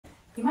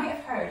You might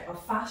have heard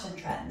of fashion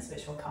trends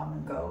which will come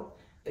and go,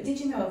 but did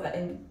you know that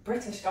in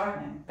British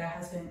gardening there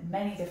has been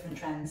many different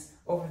trends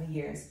over the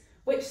years,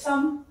 which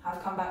some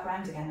have come back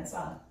round again as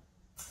well.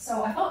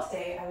 So I thought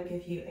today I would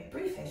give you a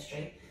brief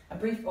history, a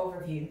brief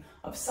overview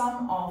of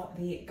some of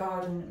the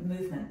garden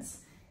movements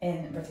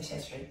in British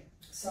history.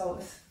 So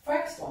the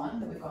first one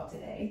that we've got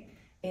today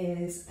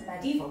is the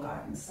medieval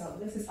gardens. So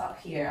this is up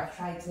here. I've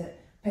tried to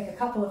pick a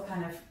couple of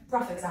kind of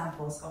rough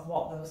examples of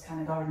what those kind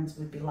of gardens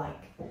would be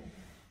like.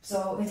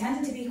 So they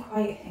tended to be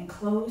quite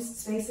enclosed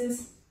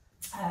spaces.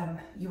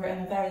 You were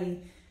in a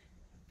very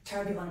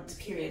turbulent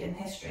period in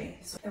history.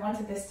 So they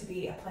wanted this to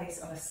be a place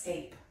of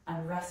escape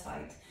and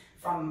respite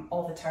from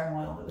all the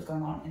turmoil that was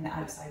going on in the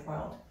outside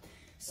world.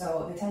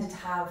 So they tended to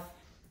have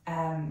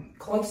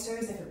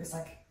cloisters if it was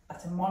like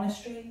at a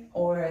monastery,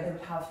 or they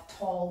would have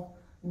tall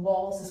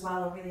walls as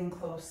well, a really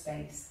enclosed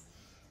space.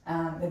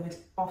 They would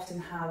often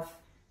have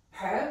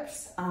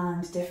herbs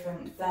and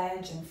different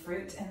veg and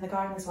fruit in the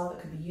garden as well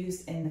that could be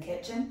used in the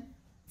kitchen.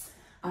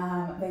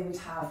 They would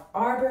have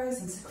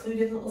arbours and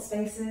secluded little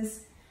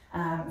spaces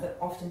that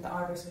often the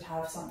arbours would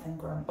have something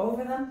grown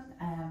over them,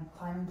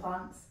 climbing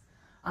plants.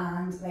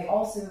 And they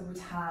also would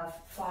have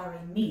flowery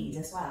mead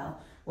as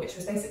well, which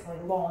was basically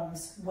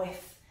lawns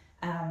with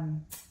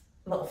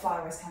little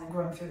flowers kind of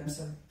growing through them,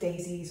 so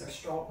daisies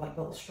or like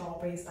little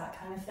strawberries, that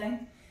kind of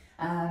thing.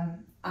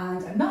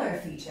 And another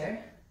feature,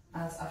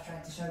 as I've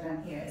tried to show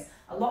down here, is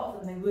a lot of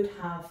them they would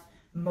have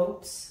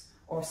moats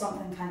or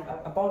something kind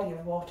of a body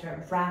of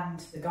water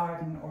around the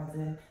garden or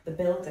the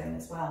building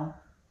as well,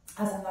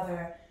 as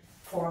another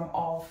form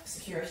of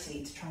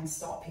security to try and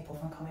stop people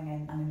from coming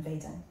in and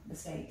invading the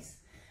space.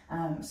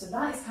 So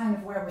that is kind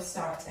of where we're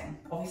starting.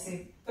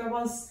 Obviously there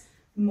was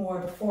more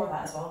before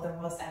that as well. There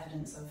was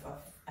evidence of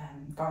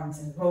gardens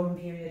in the Roman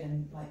period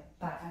and like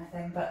that kind of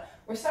thing, but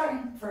we're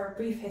starting for a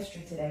brief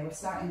history today. We're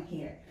starting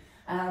here.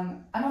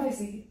 And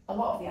obviously a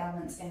lot of the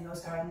elements in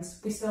those gardens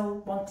we still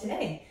want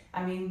today.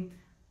 I mean,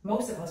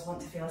 most of us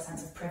want to feel a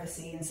sense of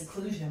privacy and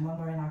seclusion when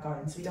we're in our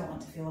gardens. We don't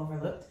want to feel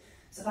overlooked.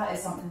 So that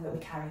is something that we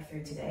carry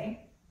through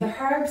today. The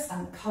herbs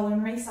and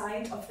culinary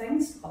side of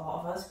things, a lot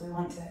of us, we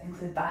want to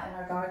include that in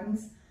our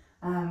gardens.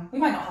 We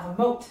might not have a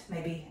moat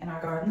maybe in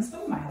our gardens,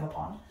 but we might have a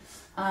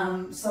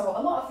pond. So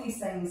a lot of these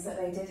things that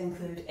they did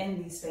include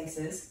in these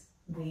spaces,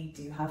 we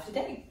do have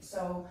today.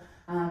 So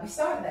we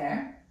start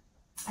there,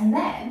 and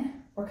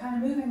then we're kind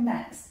of moving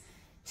next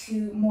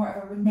to more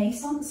of a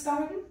Renaissance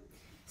garden.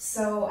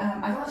 So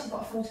I've actually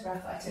got a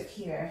photograph that I took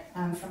here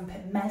from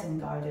Pitmedden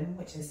Garden,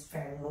 which is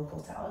fairly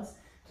local to us,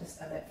 just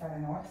a bit further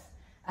north.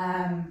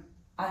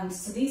 And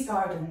so these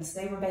gardens,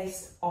 they were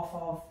based off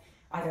of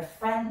either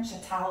French,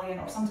 Italian,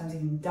 or sometimes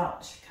even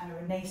Dutch kind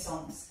of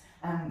Renaissance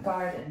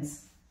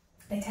gardens.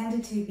 They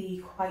tended to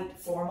be quite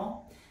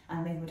formal,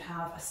 and they would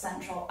have a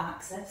central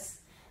axis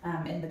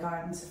in the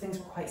garden, so things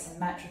were quite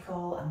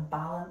symmetrical and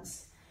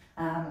balanced.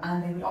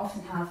 And they would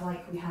often have,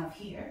 like we have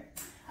here,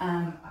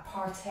 a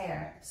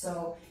parterre.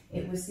 So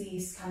it was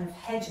these kind of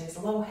hedges,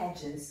 low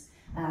hedges,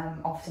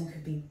 often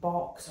could be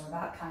box or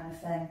that kind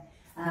of thing,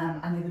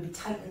 and they would be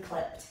tightly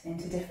clipped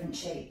into different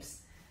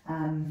shapes.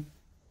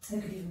 There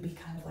could even be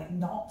kind of like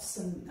knots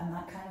and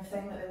that kind of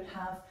thing that they would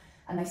have,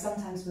 and they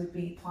sometimes would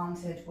be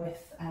planted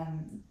with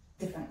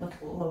different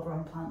little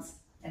low-grown plants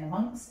in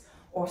amongst,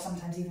 or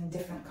sometimes even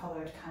different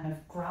coloured kind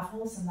of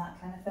gravels and that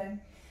kind of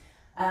thing.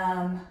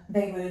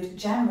 They would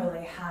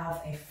generally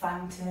have a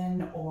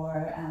fountain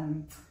or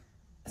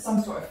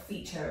some sort of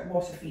feature,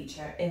 water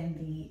feature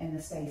in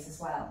the space as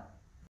well.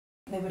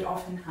 They would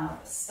often have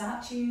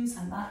statues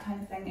and that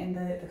kind of thing in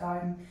the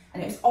garden,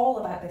 and it was all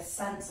about this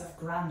sense of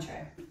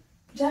grandeur.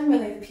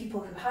 Generally, the people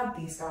who had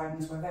these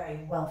gardens were very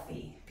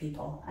wealthy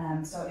people,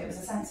 so it was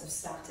a sense of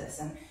status,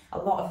 and a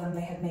lot of them,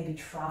 they had maybe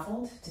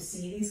travelled to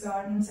see these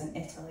gardens in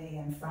Italy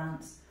and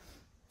France.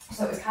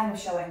 So it was kind of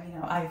showing, you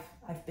know,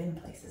 I've been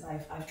places,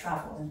 I've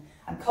travelled and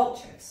I'm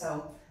cultured,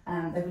 so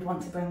they would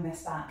want to bring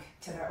this back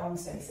to their own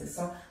spaces.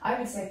 So I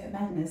would say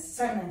Pitmedden is,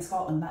 certainly in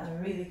Scotland, that's a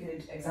really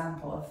good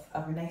example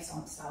of a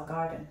Renaissance style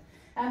garden.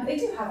 They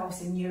do have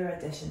obviously newer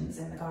additions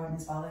in the garden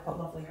as well. They've got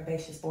lovely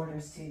herbaceous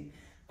borders too,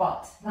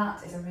 but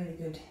that is a really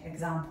good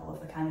example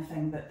of the kind of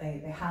thing that they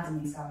had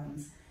in these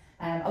gardens.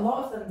 A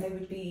lot of them, they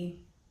would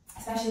be,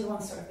 especially the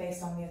ones sort of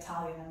based on the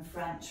Italian and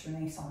French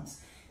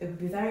Renaissance, it would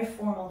be very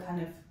formal,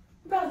 kind of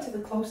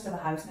relatively close to the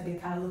house, maybe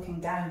kind of looking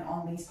down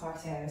on these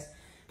parterres,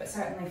 but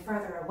certainly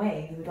further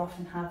away they would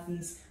often have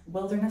these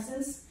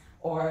wildernesses,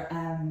 or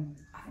I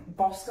think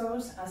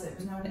boscos as it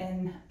was known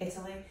in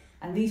Italy,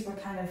 and these were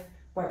kind of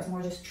where it was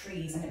more just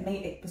trees, and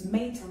it was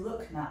made to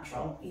look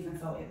natural even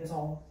though it was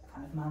all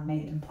kind of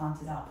man-made and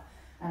planted up.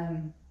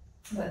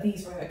 But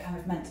these were kind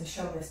of meant to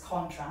show this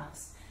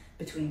contrast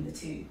between the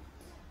two.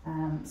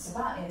 So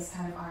that is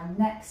kind of our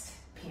next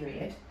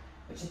period,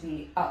 which would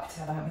be up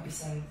to about maybe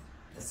say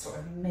the sort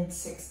of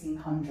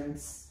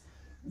mid-1600s,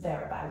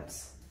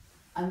 thereabouts.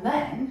 And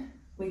then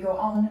we go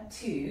on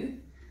to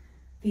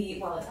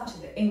well, it's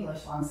actually the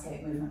English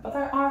landscape movement, but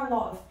there are a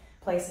lot of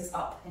places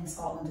up in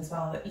Scotland as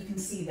well that you can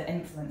see the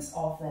influence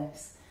of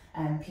this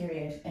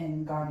period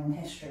in gardening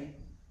history.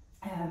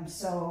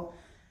 So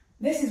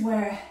this is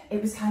where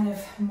it was kind of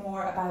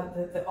more about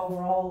the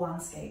overall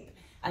landscape,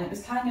 and it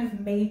was kind of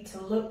made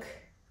to look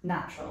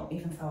natural,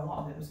 even though a lot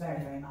of it was very,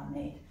 very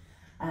man-made.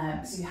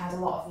 So you had a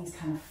lot of these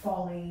kind of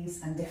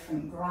follies and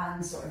different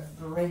grand sort of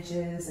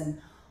bridges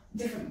and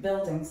different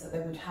buildings that they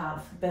would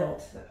have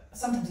built,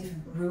 sometimes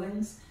even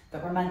ruins,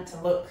 that were meant to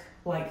look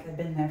like they'd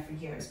been there for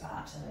years, but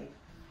actually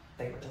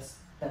they were just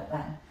built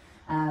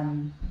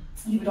then.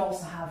 You would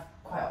also have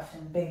quite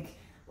often big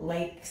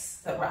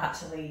lakes that were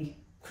actually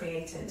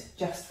created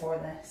just for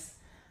this.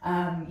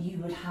 You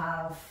would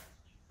have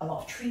a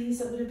lot of trees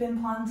that would have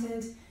been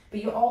planted,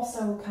 but you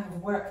also kind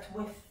of worked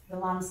with the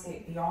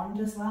landscape beyond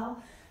as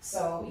well.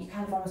 So you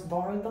kind of almost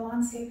borrowed the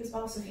landscape as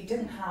well. So if you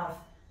didn't have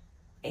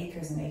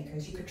acres and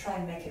acres, you could try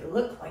and make it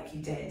look like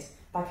you did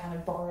by kind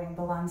of borrowing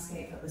the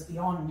landscape that was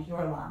beyond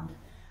your land,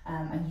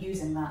 and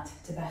using that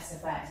to best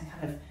effect and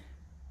kind of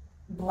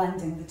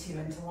blending the two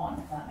into one,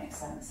 if that makes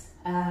sense.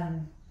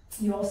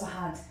 You also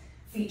had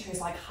features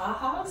like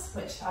ha-has,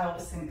 which I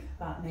always think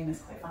that name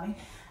is quite funny,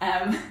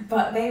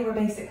 but they were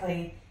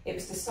basically, it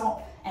was to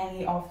stop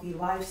any of the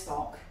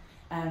livestock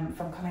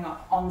from coming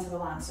up onto the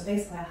land. So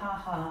basically a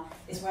ha-ha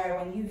is where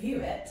when you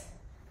view it,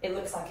 it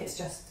looks like it's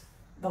just,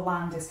 the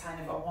land is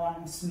kind of a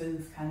one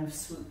smooth kind of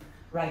swoop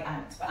right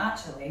out, but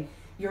actually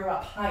you're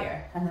up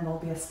higher and then there'll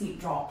be a steep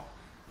drop,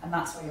 and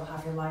that's where you'll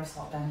have your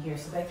livestock down here,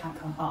 so they can't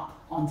come up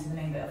onto the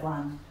main bit of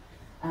land.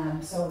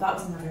 So that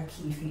was another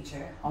key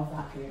feature of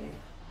that period.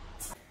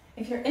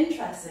 If you're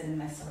interested in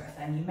this sort of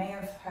thing, you may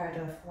have heard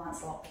of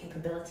Lancelot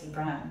Capability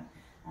Brown,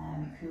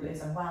 who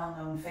is a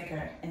well-known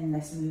figure in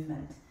this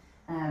movement.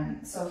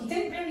 So he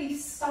didn't really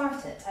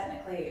start it,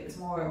 technically it was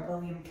more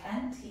William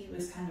Kent. He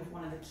was kind of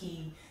one of the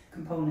key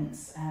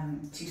components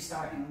to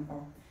starting,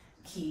 or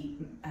key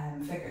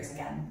figures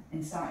again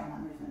in starting that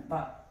movement,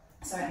 but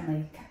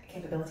certainly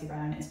Capability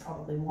Brown is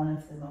probably one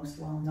of the most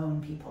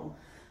well-known people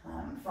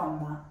from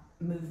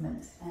that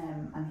movement,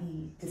 and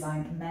he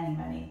designed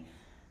many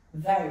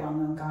very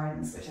well-known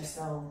gardens which are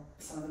still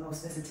some of the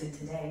most visited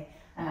today.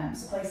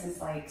 So places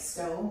like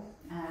Stowe,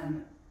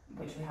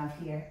 which we have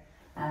here,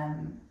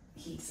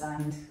 he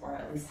designed, or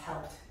at least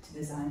helped to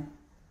design,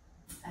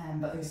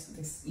 but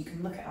there's you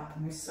can look it up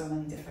and there's so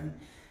many different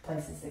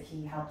places that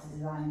he helped to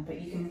design, but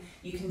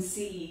you can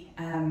see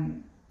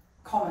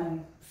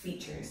common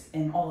features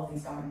in all of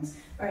these gardens.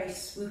 Very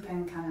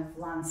swooping kind of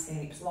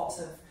landscapes, lots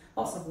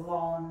of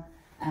lawn,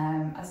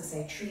 as I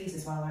say, trees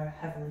as well are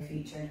heavily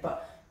featured,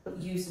 but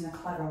used in a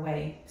clever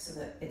way so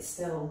that it's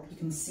still, you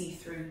can see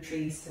through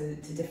trees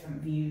to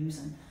different views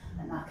and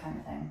that kind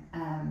of thing.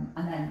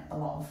 And then a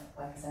lot of,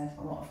 like I said,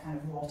 a lot of kind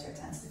of water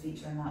tends to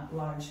feature in that,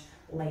 large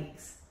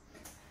lakes.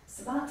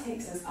 So that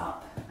takes us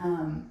up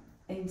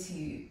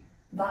into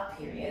that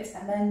period,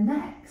 and then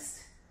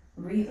next,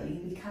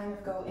 really, we kind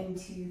of go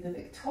into the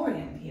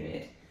Victorian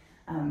period.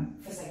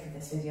 For sake of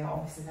this video,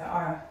 obviously there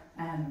are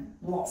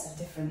lots of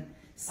different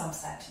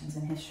subsections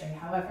in history.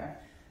 However,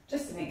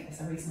 just to make this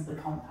a reasonably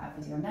compact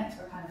video, next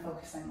we're kind of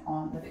focusing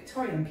on the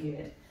Victorian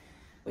period,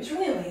 which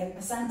really, in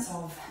the sense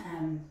of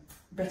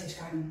British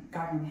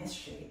gardening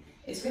history,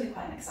 is really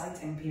quite an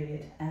exciting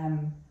period,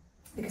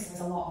 because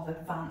there's a lot of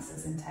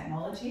advances in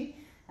technology,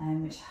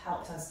 which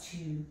helped us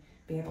to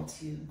be able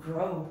to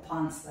grow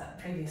plants that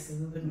previously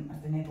we wouldn't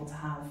have been able to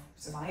have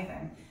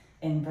surviving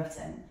in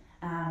Britain.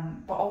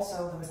 But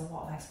also there was a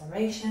lot of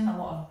exploration, a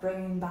lot of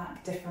bringing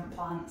back different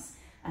plants,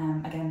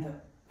 again,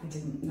 that we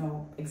didn't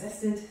know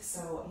existed,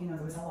 so you know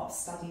there was a lot of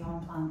study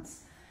on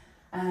plants,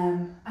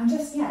 and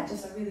just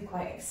a really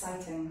quite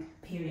exciting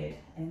period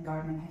in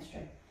gardening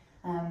history.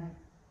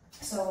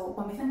 So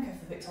when we think of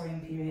the Victorian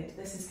period,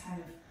 this is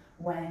kind of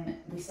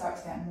when we start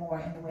to get more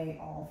in the way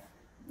of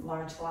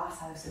large glass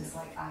houses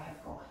like I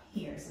have got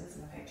here. So this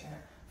is a picture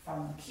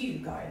from Kew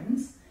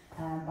Gardens,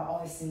 but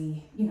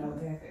obviously, you know,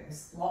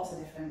 there's lots of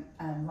different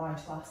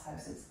large glass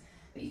houses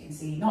that you can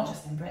see, not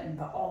just in Britain,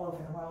 but all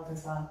over the world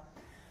as well.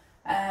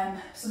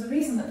 So the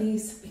reason that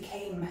these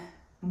became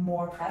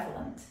more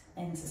prevalent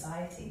in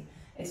society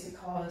is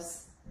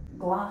because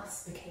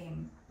glass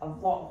became a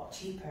lot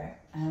cheaper,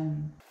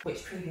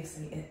 which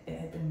previously it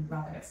had been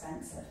rather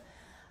expensive,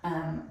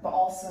 but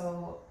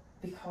also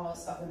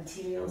because of the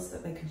materials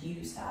that they could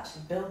use to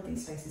actually build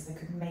these spaces. They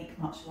could make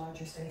much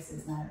larger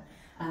spaces now,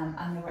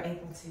 and they were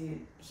able to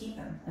heat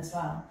them as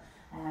well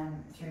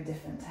through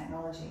different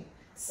technology.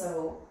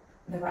 So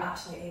they were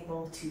actually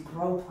able to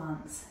grow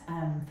plants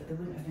that they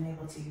wouldn't have been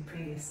able to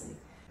previously.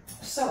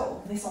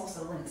 So this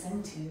also links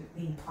into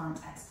the plant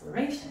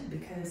exploration,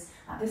 because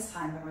at this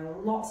time there were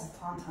lots of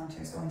plant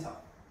hunters going to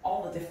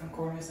all the different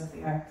corners of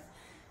the earth,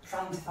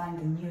 trying to find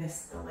the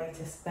newest, the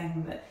latest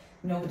thing that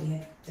nobody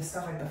had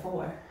discovered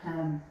before,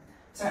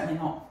 certainly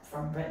not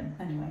from Britain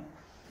anyway.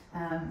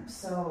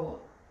 So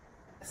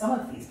some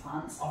of these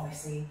plants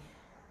obviously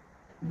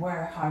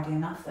were hardy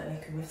enough that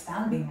they could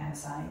withstand being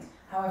outside.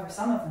 However,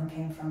 some of them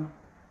came from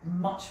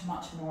much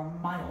more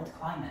mild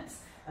climates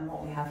than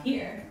what we have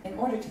here. In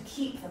order to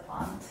keep the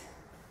plant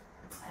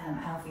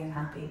healthy and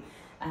happy,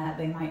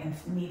 they might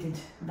have needed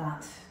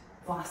that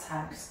glass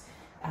house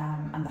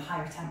and the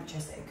higher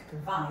temperatures that it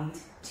could provide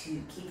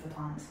to keep the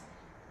plant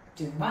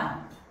doing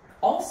well.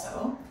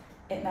 Also,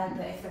 it meant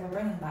that if they were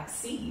bringing back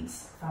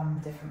seeds from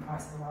different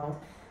parts of the world,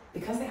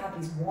 because they had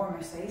these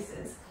warmer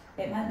spaces,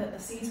 it meant that the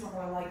seeds were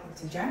more likely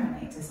to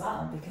germinate as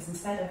well, because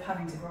instead of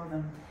having to grow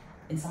them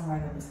in somewhere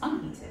that was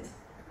unheated,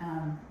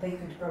 they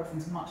could grow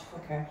things much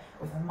quicker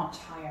with a much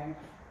higher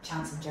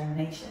chance of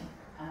germination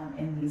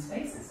in these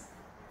spaces.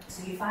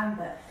 So you found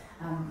that,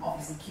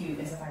 obviously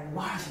Kew is a very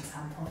large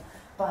example,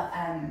 but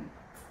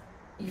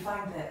you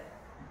find that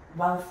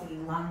wealthy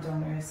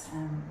landowners,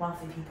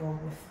 wealthy people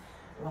with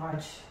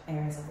large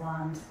areas of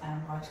land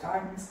and large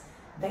gardens,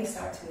 they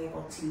start to be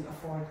able to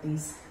afford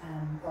these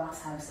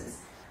glass houses.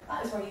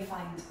 That is where you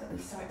find that we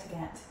start to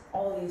get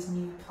all these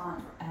new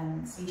plant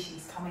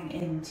species coming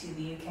into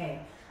the UK.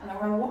 And there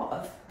were a lot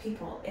of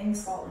people in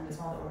Scotland as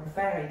well that were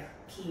very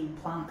keen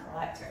plant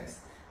collectors.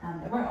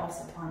 And there were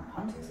also plant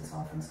hunters as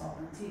well from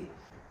Scotland too.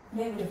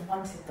 They would have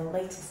wanted the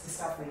latest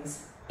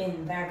discoveries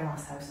in their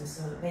glass houses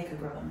so that they could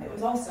grow them. It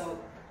was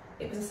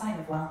a sign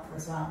of wealth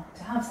as well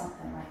to have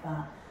something like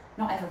that.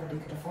 Not everybody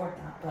could afford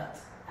that, but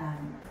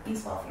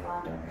these wealthy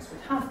landowners would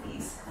have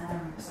these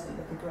so that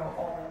they could grow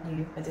all the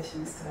new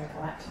additions to their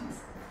collections.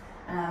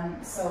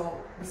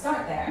 So we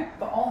start there,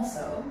 but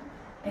also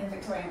in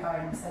Victorian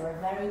gardens they were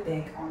very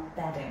big on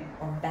bedding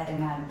or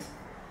bedding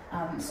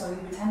out. So you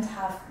would tend to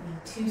have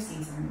the 2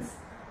 seasons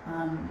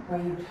where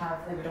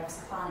they would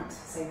also plant,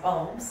 say,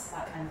 bulbs,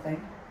 that kind of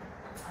thing,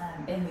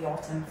 in the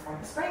autumn for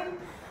the spring,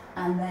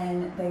 and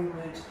then they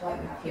would,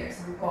 like we have here,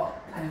 so we've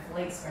got kind of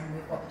late spring,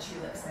 we've got the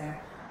tulips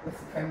there with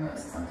the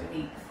primroses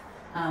underneath.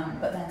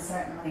 But then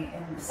certainly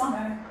in the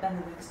summer, then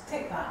they would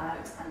take that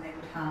out and they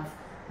would have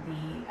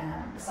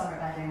the summer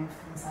bedding,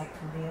 things like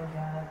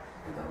Clovelia,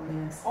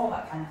 begonias, all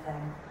that kind of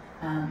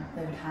thing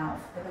they would have.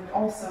 But they would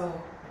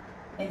also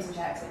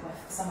interject it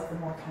with some of the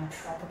more kind of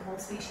tropical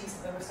species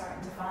that they were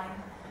starting to find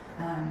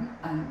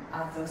and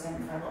add those in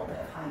for a little bit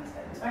of height.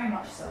 But it was very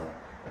much so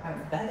out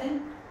of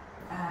bedding.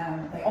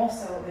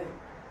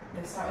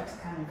 They started to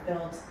kind of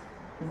build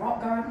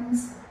rock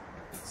gardens.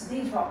 So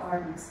these rock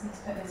gardens, let's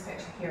put this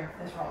picture here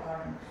of this rock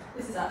garden.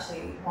 This is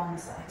actually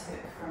ones that I took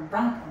from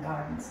Branklin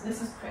Gardens. So this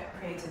was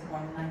created more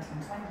in the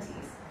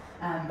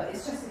 1920s, but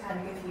it's just to kind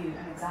of give you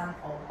an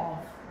example of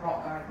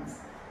rock gardens.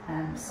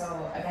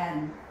 So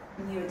again,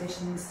 new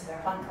additions to their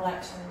plant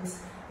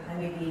collections that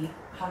they maybe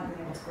hadn't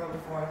been able to grow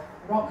before.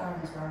 Rock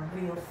gardens were a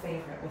real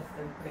favourite with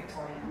the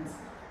Victorians,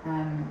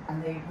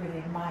 and they really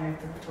admired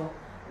the little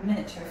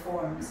miniature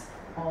forms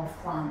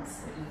of plants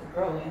that you could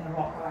grow in a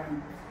rock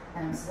garden.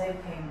 So they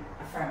became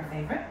a firm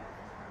favourite.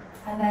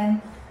 And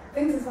then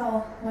things as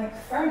well like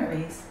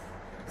ferneries.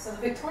 So the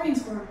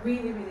Victorians were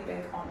really, really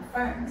big on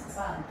ferns as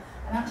well.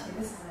 And actually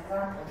this is an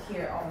example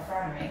here of a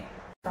fernery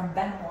from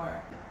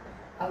Benmore.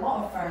 A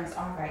lot of ferns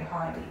are very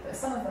hardy, but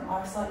some of them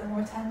are slightly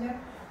more tender.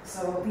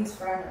 So these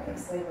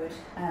ferneries, they would,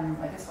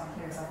 like this one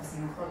here is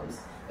obviously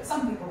enclosed, but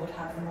some people would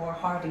have the more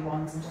hardy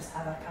ones and just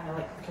have a kind of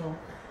like little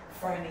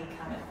ferny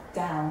kind of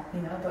dell, you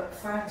know, but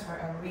ferns were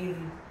a really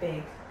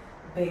big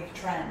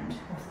trend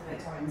with the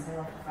Victorians. They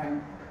loved the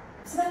fern.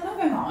 So then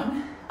moving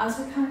on, as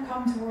we kind of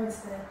come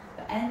towards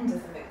the end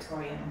of the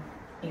Victorian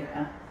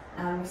era,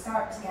 we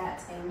start to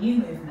get a new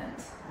movement.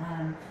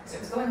 So it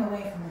was going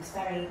away from this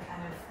very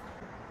kind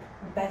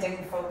of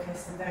bedding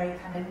focused and very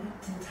kind of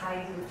neat and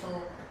tidy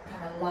little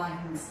kind of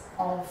lines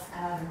of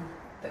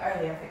the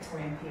earlier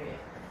Victorian period.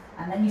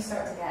 And then you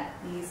start to get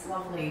these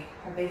lovely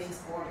herbaceous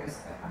borders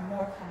that are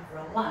more kind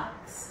of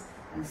relaxed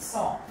and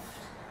soft.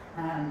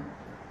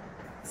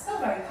 Still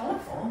very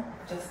colourful,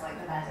 just like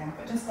the bedding,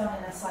 but just done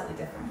in a slightly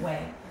different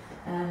way.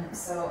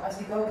 So as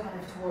we go kind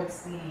of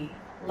towards the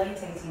late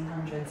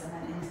 1800s and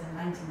then into the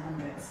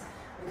 1900s,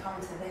 we come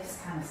to this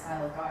kind of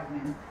style of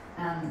gardening.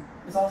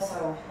 It was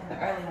also in the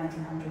early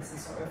 1900s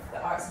sort of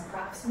the arts and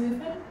crafts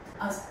movement.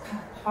 As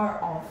kind of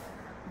part of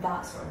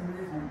that sort of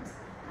movement,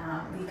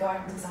 the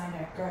garden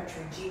designer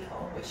Gertrude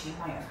Jekyll, which you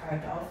might have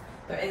heard of,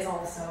 there is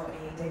also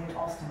a David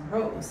Austin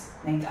Rose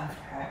named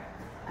after her.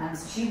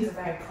 So she was a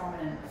very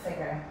prominent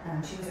figure,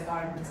 and she was a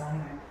garden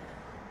designer,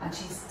 and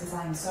she's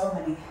designed so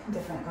many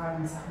different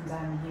gardens up and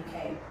down the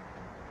UK.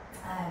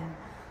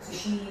 So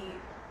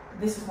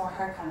this was more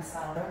her kind of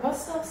style. There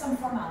was still some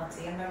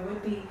formality, and there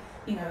would be,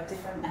 you know,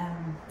 different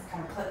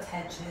kind of clipped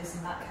hedges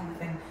and that kind of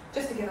thing,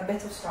 just to give a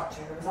bit of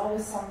structure. There was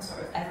always some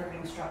sort of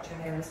evergreen structure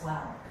there as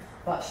well.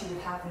 But she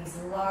would have these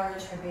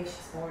large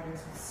herbaceous borders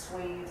with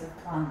swathes of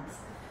plants,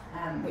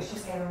 which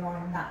just gave a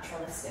more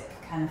naturalistic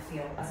kind of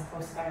feel, as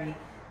opposed to very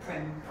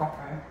prim,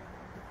 proper,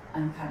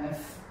 and kind of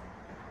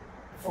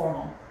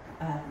formal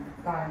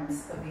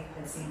gardens that we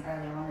had seen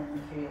earlier on in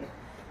the period.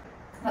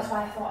 That's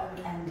why I thought I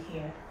would end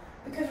here,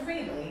 because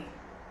really,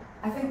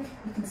 I think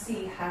you can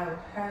see how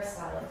her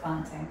style of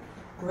planting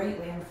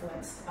greatly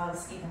influenced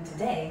us even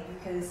today,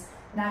 because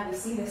now we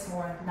see this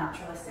more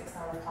naturalistic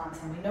style of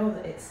planting. We know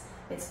that it's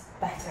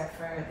better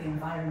for the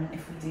environment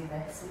if we do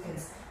this,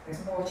 because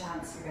there's more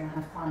chance you're going to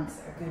have plants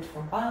that are good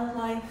for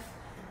wildlife.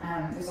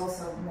 There's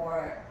also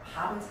more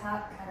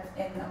habitat kind of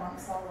in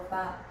amongst all of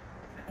that.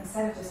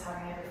 Instead of just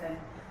having everything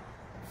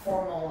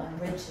formal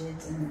and rigid,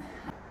 and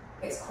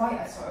it's quite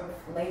a sort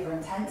of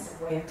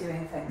labour-intensive way of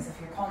doing things if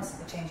you're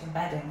constantly changing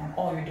bedding and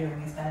all you're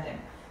doing is bedding.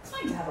 It's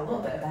fine to have a little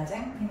bit of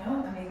bedding, you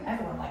know, I mean,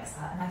 everyone likes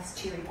that, a nice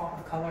cheery pop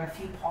of colour, a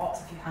few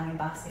pots, a few hanging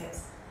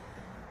baskets.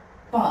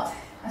 But,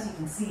 as you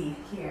can see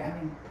here, I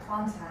mean,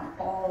 planting out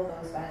all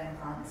those bedding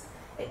plants,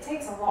 it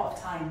takes a lot of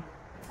time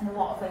and a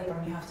lot of labour,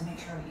 and you have to make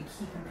sure that you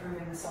keep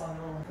improving the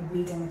soil,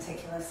 weeding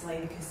meticulously,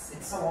 because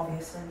it's so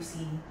obvious when you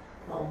see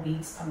little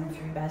weeds coming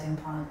through bedding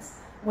plants.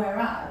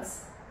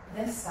 Whereas,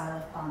 this style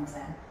of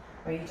planting,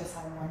 where you just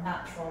have a more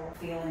natural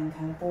feeling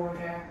kind of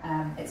border,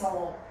 it's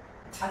all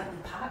tightly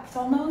packed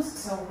almost,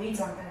 so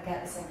weeds aren't going to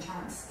get the same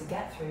chance to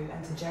get through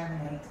and to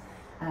germinate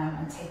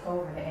and take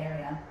over the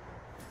area.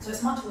 So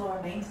it's much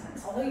lower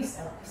maintenance, although you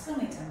still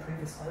need to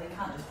improve the soil. You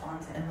can't just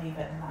plant it and leave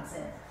it and that's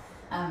it.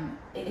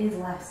 It is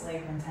less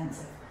labour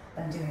intensive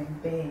than doing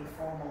big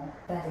formal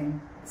bedding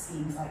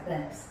schemes like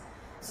this.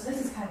 So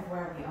this is kind of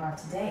where we are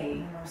today, you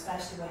know,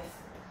 especially with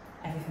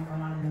everything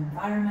going on in the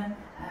environment.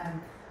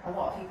 A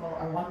lot of people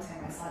are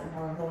wanting a slightly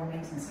more lower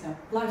maintenance. You know,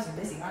 lives are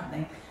busy, aren't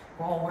they?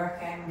 We're all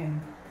working,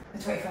 and the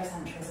 21st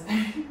century is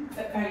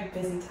a very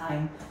busy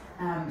time.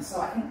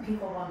 So I think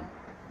people want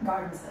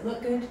gardens that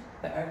look good,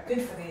 that are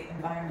good for the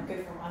environment,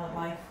 good for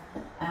wildlife,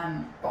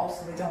 but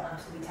also they don't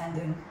have to be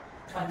tending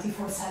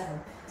 24/7.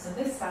 So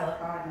this style of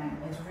gardening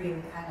is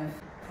really kind of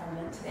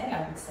prominent today,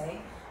 I would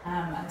say,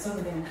 and it's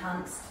only been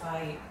enhanced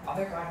by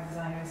other garden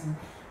designers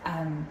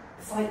and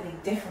slightly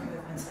different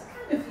movements,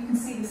 but kind of you can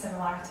see the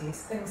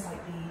similarities. Things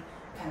like the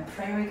kind of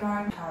prairie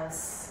garden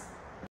has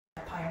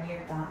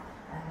pioneered that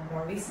in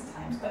more recent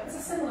times, but it's a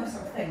similar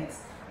sort of thing.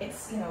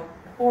 It's you know,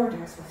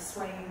 borders with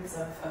swathes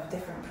of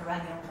different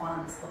perennial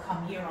plants that will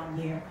come year on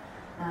year,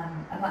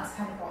 and that's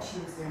kind of what she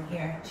was doing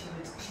here. She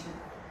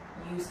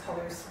would use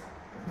colours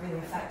really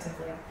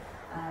effectively,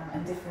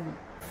 and different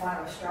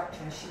flower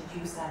structures, she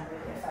would use them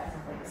really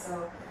effectively.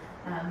 So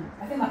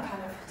I think that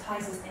kind of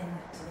ties us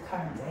into the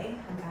current day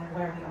and kind of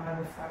where we are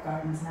with our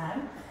gardens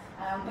now.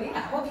 But yeah, I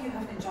hope you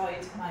have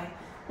enjoyed my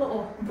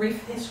little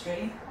brief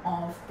history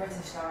of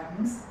British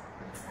gardens.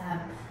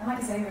 And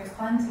like I say, there's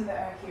plenty that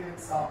are here in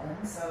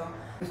Scotland, so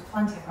there's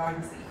plenty of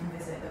gardens that you can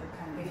visit that will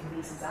kind of give you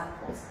these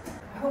examples.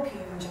 I hope you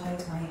have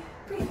enjoyed my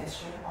brief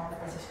history of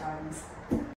British gardens.